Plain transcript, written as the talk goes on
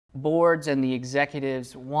Boards and the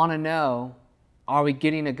executives want to know, are we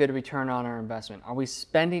getting a good return on our investment? Are we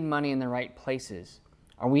spending money in the right places?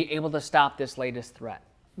 Are we able to stop this latest threat?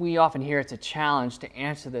 We often hear it's a challenge to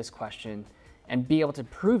answer this question and be able to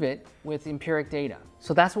prove it with empiric data.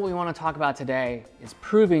 So that's what we want to talk about today, is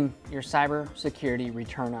proving your cybersecurity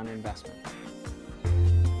return on investment.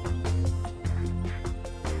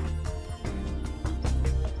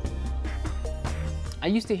 I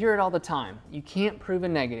used to hear it all the time. You can't prove a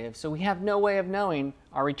negative, so we have no way of knowing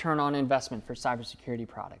our return on investment for cybersecurity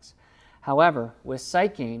products. However, with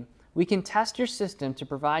SightGain, we can test your system to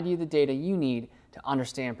provide you the data you need to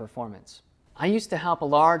understand performance. I used to help a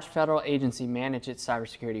large federal agency manage its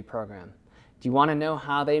cybersecurity program. Do you want to know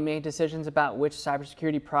how they made decisions about which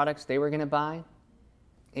cybersecurity products they were going to buy?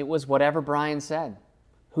 It was whatever Brian said.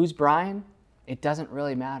 Who's Brian? It doesn't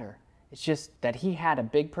really matter. It's just that he had a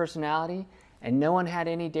big personality and no one had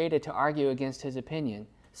any data to argue against his opinion,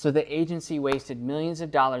 so the agency wasted millions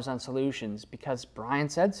of dollars on solutions because Brian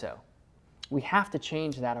said so. We have to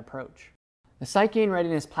change that approach. The SightGain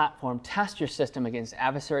Readiness platform tests your system against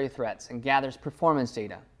adversary threats and gathers performance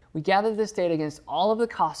data. We gather this data against all of the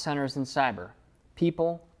cost centers in cyber: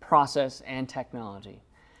 people, process, and technology.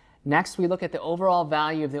 Next, we look at the overall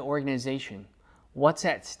value of the organization. What's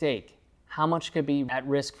at stake? How much could be at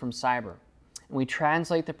risk from cyber? And we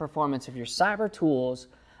translate the performance of your cyber tools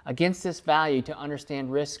against this value to understand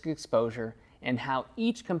risk exposure and how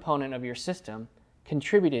each component of your system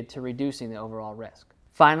contributed to reducing the overall risk.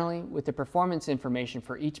 Finally, with the performance information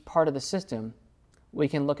for each part of the system, we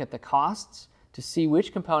can look at the costs to see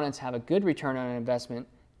which components have a good return on investment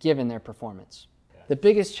given their performance. The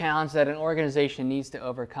biggest challenge that an organization needs to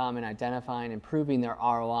overcome in identifying and improving their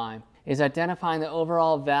ROI is identifying the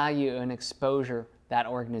overall value and exposure that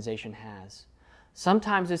organization has.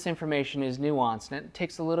 Sometimes this information is nuanced and it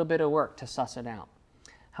takes a little bit of work to suss it out.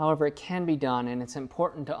 However, it can be done, and it's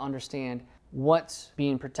important to understand what's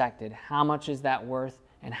being protected, how much is that worth,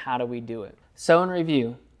 and how do we do it. So in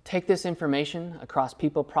review, take this information across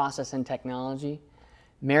people, process, and technology,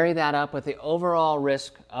 marry that up with the overall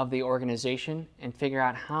risk of the organization, and figure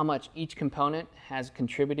out how much each component has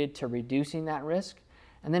contributed to reducing that risk,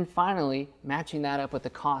 and then finally matching that up with the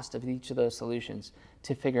cost of each of those solutions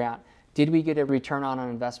to figure out, did we get a return on our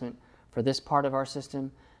investment for this part of our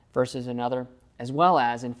system versus another, as well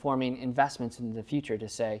as informing investments in the future to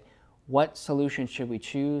say, what solution should we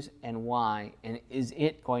choose and why, and is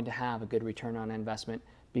it going to have a good return on investment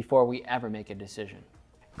before we ever make a decision?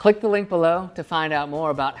 Click the link below to find out more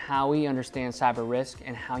about how we understand cyber risk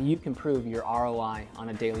and how you can prove your ROI on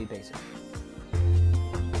a daily basis.